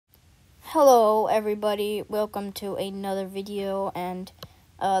Hello everybody, welcome to another video, and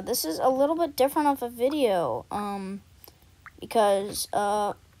this is a little bit different of a video, because,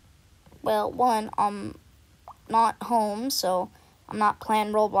 well, one, I'm not home, so I'm not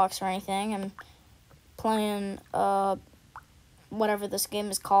playing Roblox or anything. I'm playing, whatever this game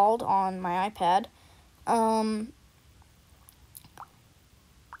is called on my iPad,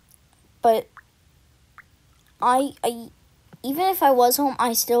 but I even if I was home,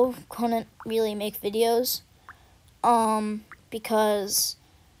 I still couldn't really make videos, because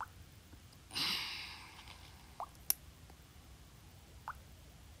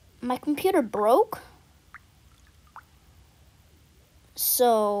my computer broke.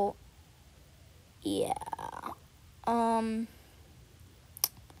 So, yeah,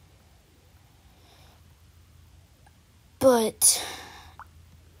 but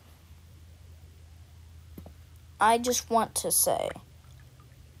I just want to say,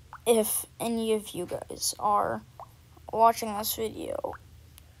 if any of you guys are watching this video,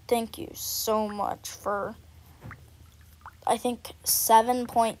 thank you so much for, I think,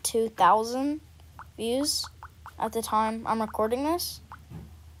 7.2 thousand views at the time I'm recording this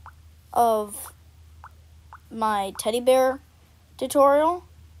of my teddy bear tutorial.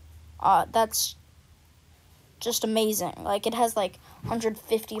 That's just amazing. Like, it has like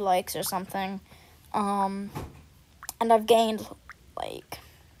 150 likes or something. And I've gained like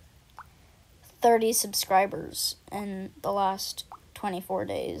 30 subscribers in the last 24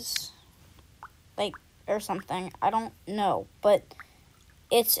 days. Like, or something. I don't know, but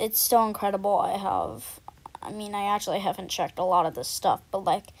it's still incredible. I actually haven't checked a lot of this stuff, but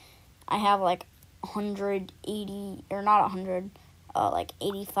like I have like 180, or not 100, like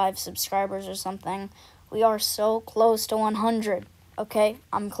 85 subscribers or something. We are so close to 100, okay?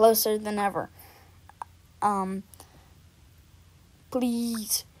 I'm closer than ever.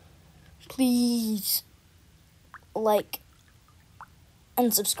 Please, like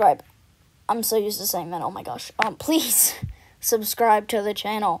and subscribe. I'm so used to saying that, oh my gosh. Please subscribe to the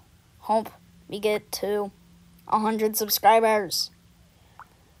channel. Hope we get to 100 subscribers.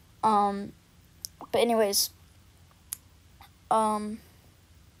 But anyways, yeah,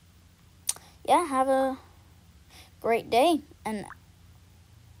 have a great day, and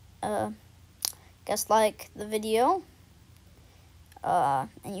guess like the video,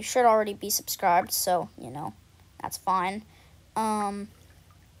 and you should already be subscribed, so you know that's fine. Yeah,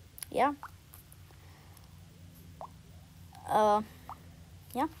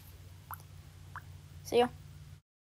 yeah, see ya.